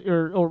letters,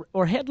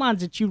 or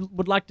headlines that you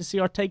would like to see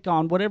our take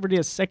on, whatever it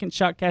is,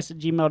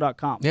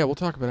 secondshotcast@gmail.com. Yeah, we'll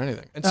talk about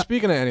anything. And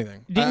speaking of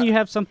anything, Didn't you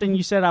have something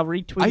you said I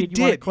retweeted? I you wanted a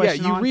did. Yeah,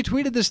 question you on?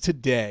 retweeted this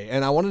today,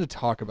 and I wanted to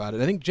talk about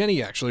it. I think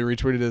Jenny actually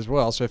retweeted it as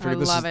well, so I figured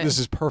love it. this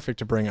is perfect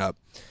to bring up.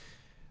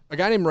 A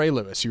guy named Ray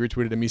Lewis, you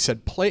retweeted him. He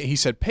said,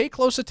 pay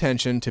close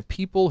attention to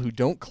people who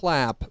don't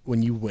clap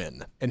when you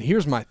win. And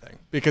here's my thing,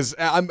 because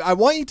I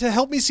want you to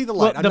help me see the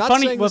light. I'm the not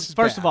funny, saying well, this is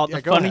first bad. of all, Yeah,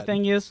 the go funny ahead.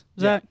 thing is,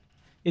 Zach,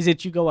 is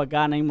that you go a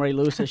guy named Ray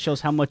Lewis that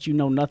shows how much you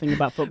know nothing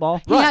about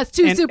football. he has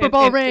two Super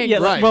Bowl rings. Yeah,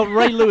 Right. well,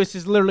 Ray Lewis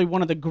is literally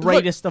one of the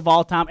greatest of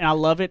all time, and I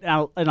love it.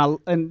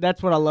 And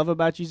that's what I love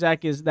about you,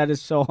 Zach, is that is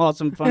so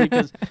awesome, funny,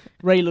 because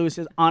Ray Lewis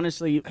is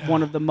honestly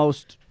one of the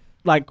most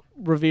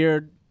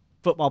revered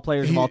football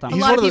players of all time. A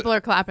He's lot one of of the- people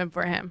are clapping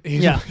for him.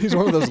 He's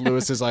one of those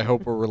Lewises I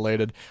hope we're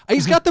related.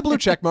 He's got the blue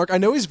check mark. I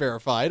know he's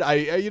verified.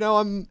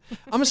 I'm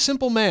a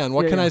simple man.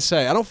 What Yeah, can yeah. I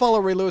say? I don't follow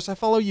Ray Lewis. I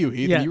follow you,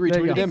 Heath. Yeah, And you there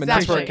you retweeted go. him, and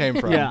that's where it Exactly.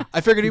 came from. Yeah.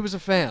 I figured he was a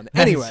fan.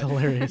 That is Anyway,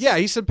 hilarious. yeah,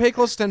 he said pay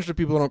close attention to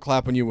people who don't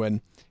clap when you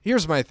win.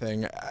 Here's my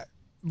thing.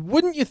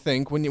 Wouldn't you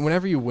think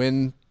whenever you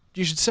win,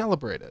 you should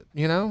celebrate it?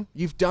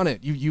 You've done it.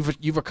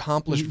 You've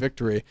accomplished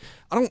victory.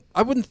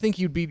 I wouldn't think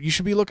you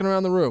should be looking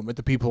around the room at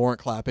the people who aren't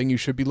clapping. You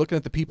should be looking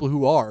at the people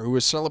who are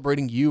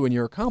celebrating you and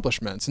your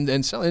accomplishments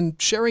and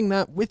sharing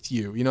that with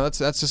you.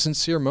 That's a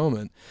sincere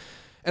moment.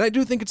 And I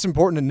do think it's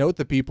important to note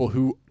the people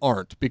who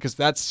aren't, because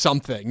that's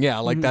something.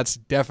 Yeah, that's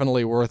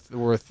definitely worth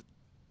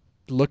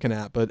looking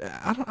at, but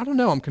I don't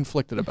know. I'm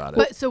conflicted about it.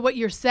 But so what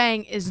you're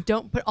saying is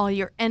don't put all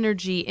your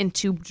energy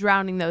into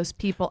drowning those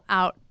people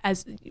out,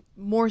 as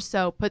more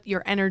so put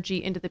your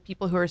energy into the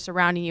people who are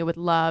surrounding you with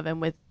love and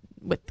with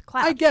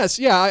claps. I guess,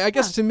 yeah. I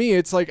guess to me,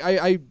 it's like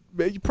I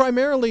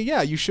primarily,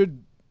 yeah, you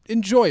should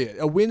enjoy it.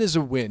 A win is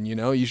a win,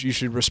 you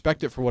should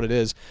respect it for what it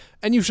is,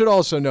 and you should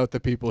also note the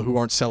people who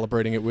aren't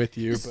celebrating it with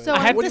you. But So I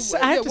have what to, do say,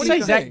 you- I have to what do say,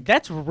 you Zach, think?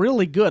 that's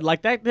really good.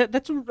 Like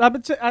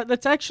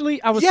that's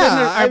actually, I was Yeah, sitting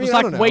there, I I mean, was I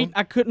like, don't know. wait,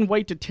 I couldn't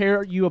wait to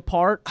tear you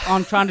apart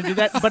on trying to do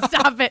that. But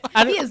Stop it.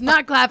 He is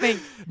not clapping.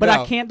 But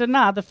No. I can't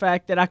deny the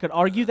fact that I could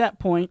argue that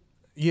point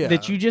Yeah.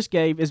 that you just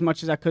gave as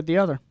much as I could the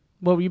other.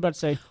 What were you about to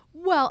say?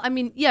 Well,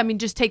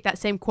 just take that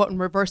same quote and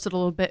reverse it a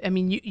little bit. I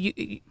mean,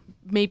 you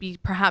maybe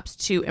perhaps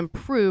to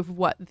improve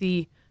what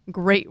the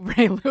great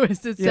Ray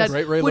Lewis has said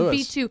Great Ray would Lewis.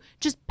 be to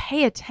just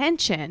pay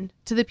attention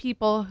to the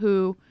people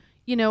who,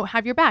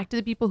 have your back, to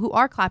the people who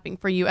are clapping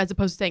for you, as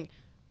opposed to saying,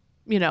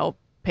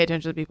 pay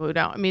attention to the people who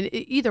don't. I mean,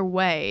 either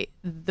way,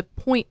 the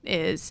point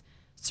is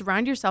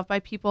surround yourself by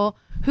people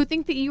who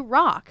think that you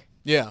rock.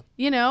 Yeah.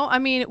 I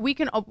mean, we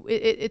can,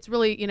 it's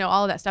really,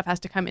 all of that stuff has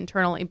to come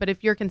internally. But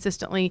if you're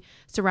consistently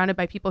surrounded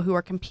by people who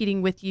are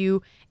competing with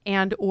you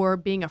and or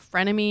being a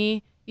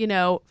frenemy,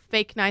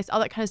 fake nice, all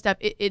that kind of stuff,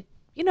 it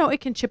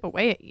can chip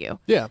away at you.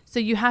 Yeah. So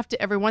you have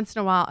to every once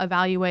in a while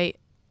evaluate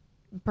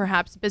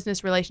perhaps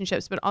business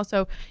relationships, but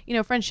also,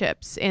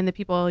 friendships and the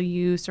people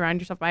you surround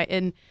yourself by,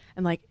 and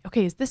like,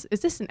 okay, is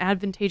this an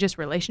advantageous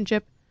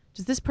relationship?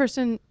 Does this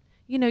person,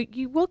 you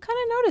will kind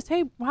of notice,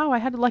 hey, wow, I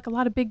had like a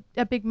lot of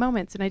big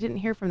moments and I didn't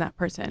hear from that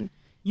person.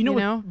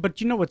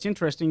 But you know what's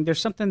interesting? There's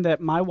something that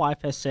my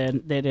wife has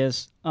said that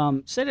is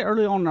said it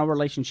early on in our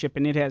relationship,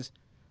 and it has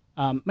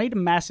made a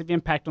massive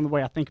impact on the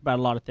way I think about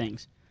a lot of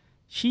things.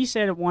 She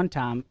said at one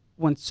time,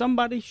 when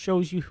somebody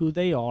shows you who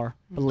they are,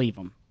 believe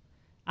them.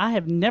 I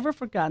have never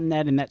forgotten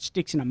that, and that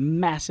sticks in a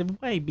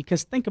massive way,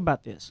 because think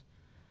about this.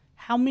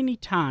 How many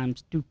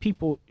times do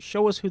people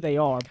show us who they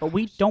are, but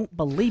we don't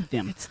believe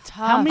them? It's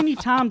tough. How many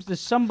times does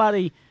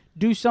somebody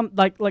do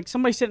like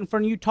somebody sit in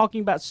front of you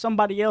talking about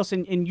somebody else,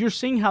 and you're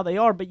seeing how they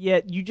are, but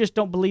yet you just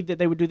don't believe that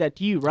they would do that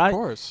to you, right? Of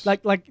course.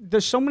 Like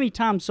there's so many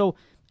times. So,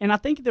 and I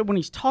think that when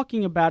he's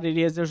talking about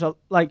it, there's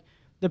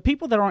the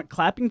people that aren't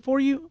clapping for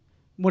you.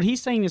 What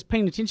he's saying is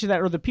paying attention to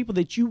that, or the people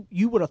that you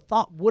would have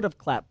thought would have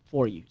clapped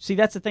for you. See,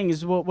 that's the thing,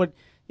 is what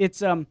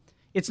it's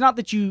not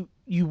that you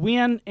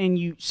win and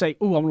you say,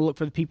 "Oh, I'm going to look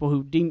for the people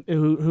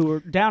who are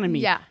down on me."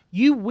 Yeah.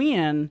 You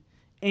win,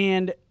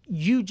 and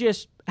you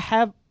just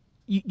have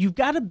you've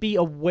got to be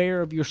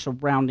aware of your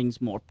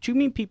surroundings more. Too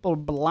many people are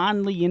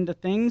blindly into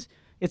things,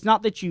 It's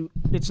not that you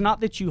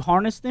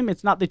harness them.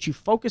 It's not that you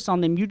focus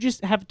on them. You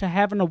just have to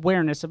have an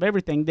awareness of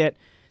everything. That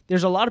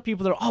there's a lot of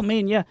people that are, oh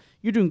man, yeah,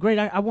 you're doing great.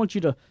 I want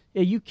you to,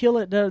 yeah, you kill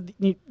it.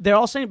 They're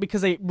all saying it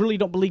because they really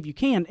don't believe you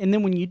can. And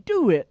then when you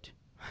do it,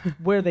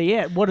 where are they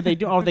at? What are they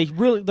doing? Are they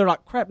really? They're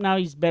like, crap. Now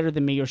he's better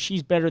than me, or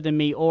she's better than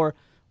me, or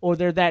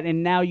they're that.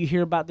 And now you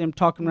hear about them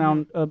talking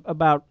around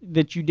about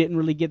that you didn't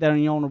really get that on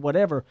your own or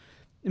whatever.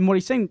 And what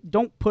he's saying,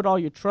 don't put all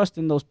your trust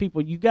in those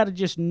people. You got to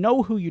just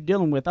know who you're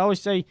dealing with. I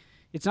always say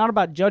it's not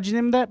about judging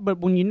them but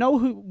when you know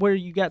where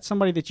you got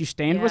somebody that you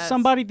stand with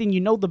somebody, then you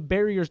know the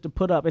barriers to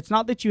put up. It's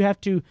not that you have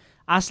to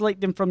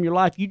isolate them from your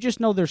life. You just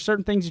know there's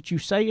certain things that you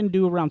say and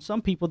do around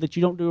some people that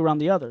you don't do around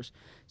the others.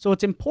 So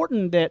it's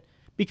important that,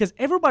 because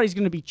everybody's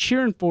going to be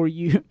cheering for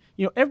you.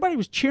 You know, everybody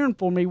was cheering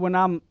for me when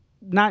I'm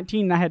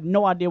 19 and I had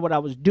no idea what I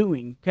was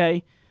doing,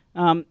 okay?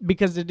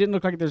 Because it didn't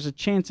look like there's a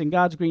chance in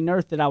God's green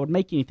earth that I would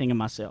make anything of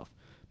myself.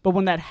 But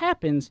when that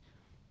happens,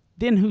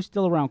 then who's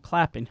still around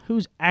clapping?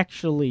 Who's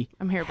actually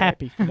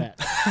happy for that?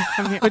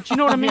 But you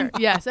know what I mean?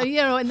 Yeah. So,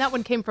 and that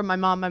one came from my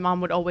mom. My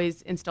mom would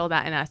always instill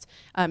that in us,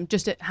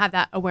 just to have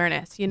that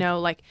awareness,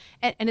 like,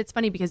 and it's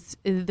funny because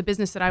the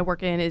business that I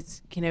work in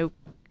is,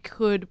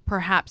 could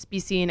perhaps be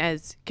seen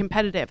as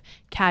competitive,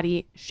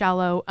 catty,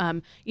 shallow,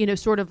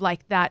 sort of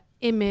like that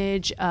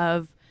image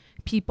of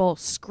people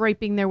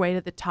scraping their way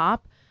to the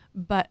top.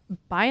 But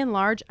by and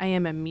large, I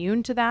am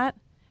immune to that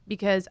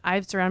because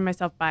I've surrounded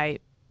myself by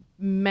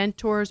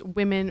mentors,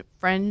 women,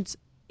 friends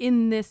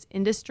in this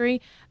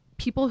industry,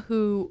 people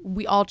who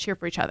we all cheer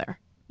for each other,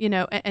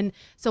 and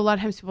so a lot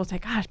of times people say,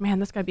 gosh, man,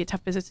 that's gotta be a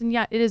tough business. And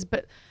yeah, it is,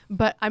 but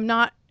I'm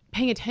not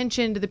paying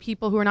attention to the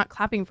people who are not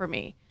clapping for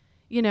me.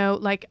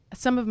 Like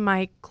some of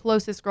my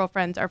closest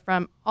girlfriends are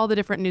from all the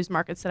different news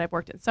markets that I've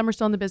worked in. Some are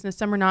still in the business,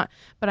 some are not.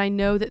 But I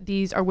know that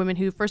these are women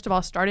who, first of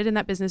all, started in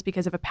that business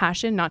because of a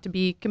passion, not to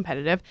be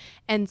competitive.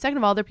 And second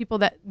of all, they're people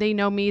that they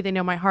know me, they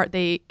know my heart,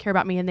 they care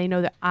about me, and they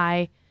know that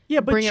I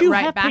but bring you it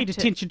right have back paid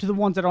attention to the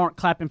ones that aren't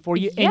clapping for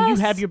you, and you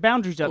have your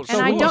boundaries up.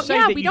 And I don't.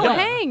 Yeah, we don't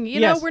hang.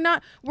 Yes.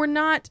 We're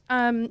not.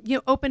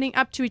 Opening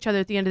up to each other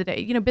at the end of the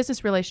day.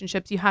 Business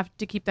relationships, you have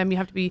to keep them. You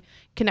have to be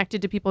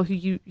connected to people who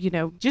you.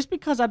 Just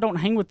because I don't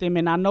hang with them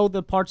and I know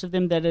the parts of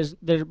them that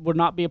would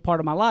not be a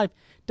part of my life,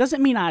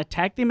 doesn't mean I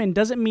attack them, and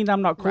doesn't mean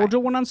I'm not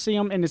cordial when I see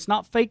them, and it's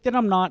not fake that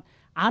I'm not.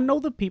 I know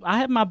the people. I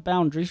have my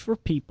boundaries for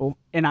people,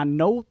 and I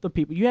know the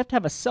people. You have to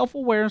have a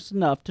self-awareness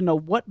enough to know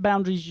what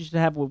boundaries you should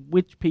have with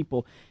which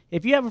people.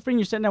 If you have a friend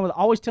you're sitting down with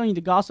always telling you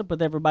to gossip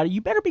with everybody,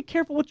 you better be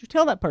careful what you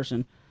tell that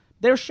person.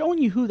 They're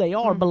showing you who they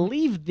are. Mm-hmm.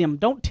 Believe them.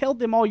 Don't tell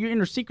them all your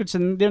inner secrets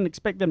and then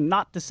expect them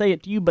not to say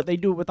it to you, but they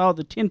do it with all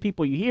the 10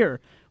 people you hear.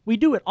 We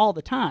do it all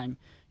the time.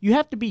 You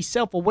have to be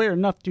self-aware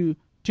enough to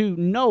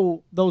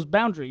know those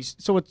boundaries.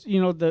 So it's,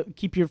 the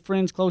keep your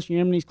friends close, your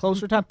enemies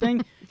closer type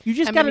thing. You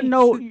just got to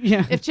know.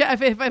 Yeah.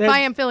 If I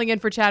am filling in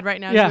for Chad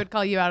right now, he would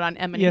call you out on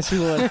enmity. Yes, he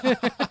would.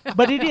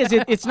 But it is.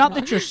 It's not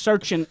that you're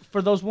searching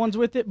for those ones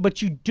with it,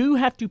 but you do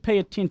have to pay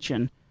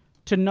attention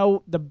to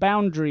know the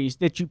boundaries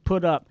that you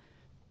put up.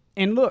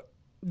 And look,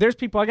 there's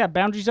people I got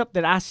boundaries up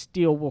that I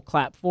still will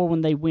clap for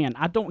when they win.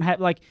 I don't have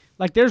like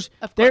there's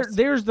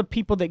the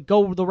people that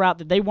go the route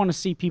that they want to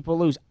see people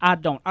lose. I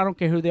don't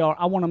care who they are.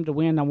 I want them to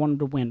win. I want them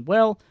to win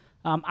well.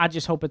 I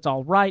just hope it's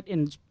all right.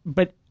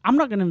 But I'm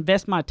not going to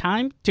invest my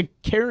time to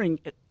caring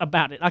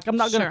about it. Like I'm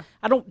not going to.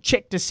 I don't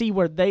check to see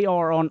where they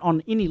are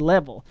on any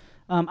level.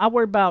 I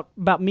worry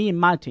about me and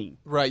my team.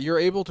 Right. You're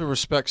able to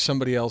respect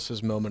somebody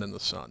else's moment in the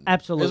sun.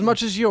 Absolutely. As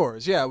much as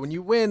yours. Yeah. When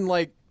you win,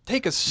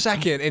 take a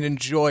second and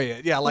enjoy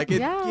it. Yeah,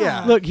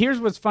 yeah. Look, here's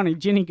what's funny.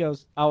 Jenny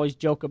goes, I always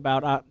joke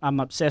about I'm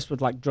obsessed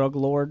with drug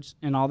lords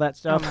and all that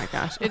stuff. Oh my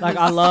gosh.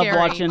 I love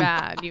watching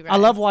bad, you guys. I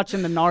love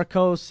watching the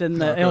Narcos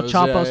and the El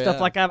Chapo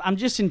stuff. Yeah. I'm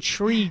just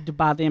intrigued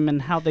by them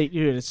and how they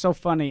do it. It's so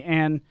funny.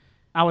 And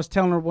I was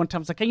telling her one time,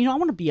 I was like, hey, I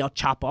want to be El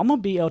Chapo. I'm going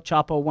to be El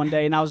Chapo one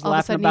day. And I was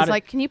laughing about it. He's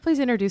like, can you please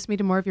introduce me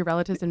to more of your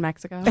relatives in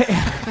Mexico?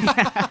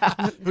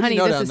 Honey,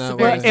 this is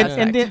very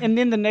suspect. And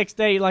then the next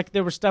day,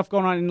 there was stuff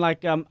going on.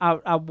 And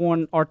I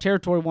won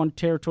Territory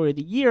of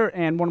the Year.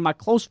 And one of my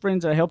close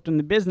friends that I helped in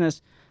the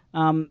business,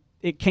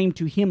 it came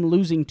to him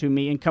losing to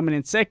me and coming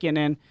in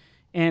second.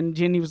 And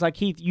Jenny was like,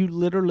 Heath, you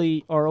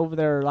literally are over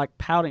there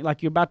pouting,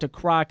 like you're about to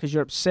cry because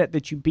you're upset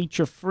that you beat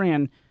your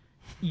friend.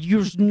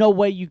 There's no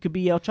way you could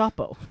be El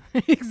Chapo.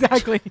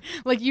 Exactly.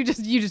 You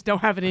just don't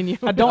have it in you.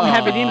 I don't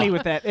have it in me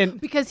with that.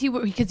 And because he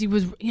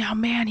was,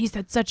 man, he's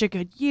had such a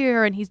good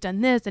year and he's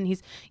done this and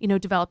he's,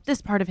 developed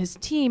this part of his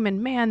team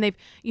and man, they've,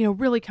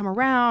 really come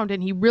around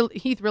and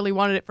Heath really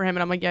wanted it for him.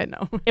 And I'm like, yeah,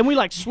 no. And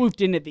we swooped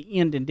in at the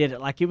end and did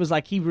it. It was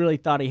he really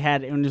thought he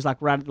had it and it was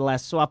right at the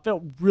last. So I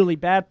felt really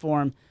bad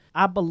for him.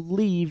 I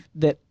believe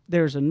that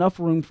there's enough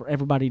room for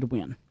everybody to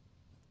win.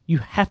 You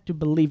have to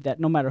believe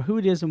that no matter who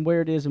it is and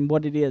where it is and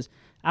what it is.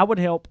 I would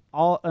help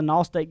an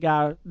Allstate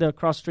guy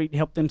across the street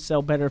help them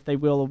sell better if they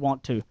will or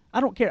want to. I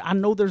don't care. I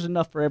know there's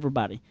enough for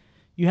everybody.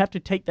 You have to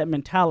take that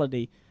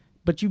mentality,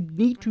 but you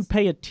need to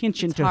pay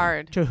attention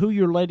to who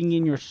you're letting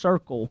in your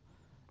circle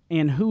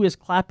and who is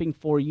clapping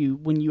for you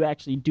when you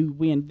actually do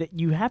win. That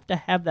you have to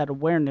have that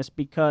awareness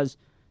because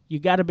You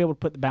got to be able to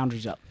put the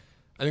boundaries up.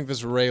 I think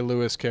this Ray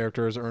Lewis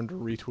character has earned a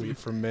retweet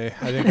from me.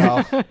 I think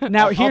I'll,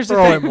 Now, I'll here's the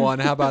throw thing. him one.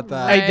 How about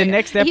that? Hey, the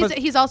next episode,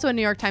 He's also a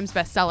New York Times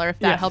bestseller, if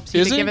that Yeah. helps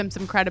you Is to he? give him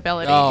some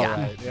credibility. Oh, yeah.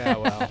 right. Yeah,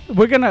 well.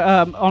 we're gonna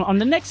on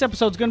the next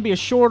episode is gonna be a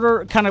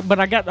shorter kind of, but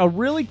I got a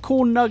really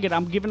cool nugget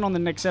I'm giving on the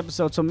next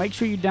episode, so make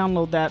sure you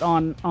download that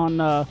on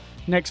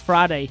next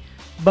Friday.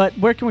 But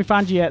where can we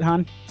find you at,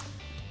 hon?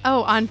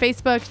 Oh, on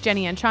Facebook,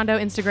 Jenny Ann Chondo.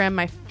 Instagram,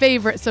 my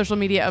favorite social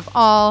media of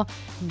all,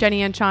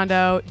 Jenny Ann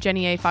Chondo,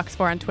 Jenny A. Fox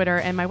 4 on Twitter,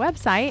 and my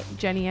website,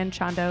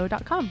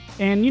 jennyannchondo.com.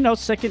 And,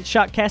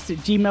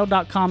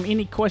 secondshotcast@gmail.com.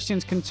 Any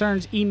questions,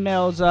 concerns,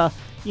 emails,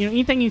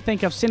 anything you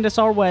think of, send us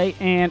our way.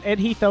 And Ed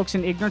Heath Oaks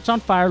and Ignorance on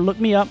Fire, look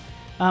me up.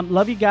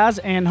 Love you guys,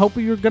 and hope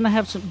you're going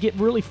to get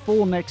really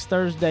full next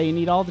Thursday and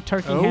eat all the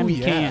turkey ham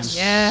you can.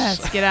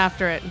 Yes, get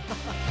after it.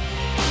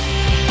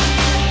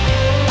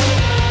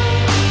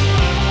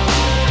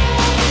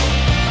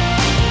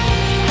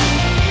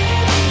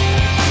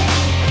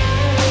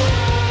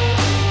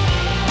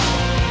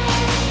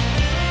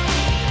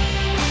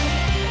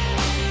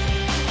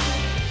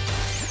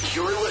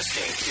 You're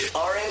listening to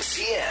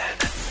RNCN,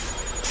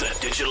 the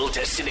digital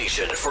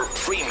destination for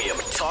premium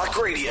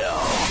talk radio.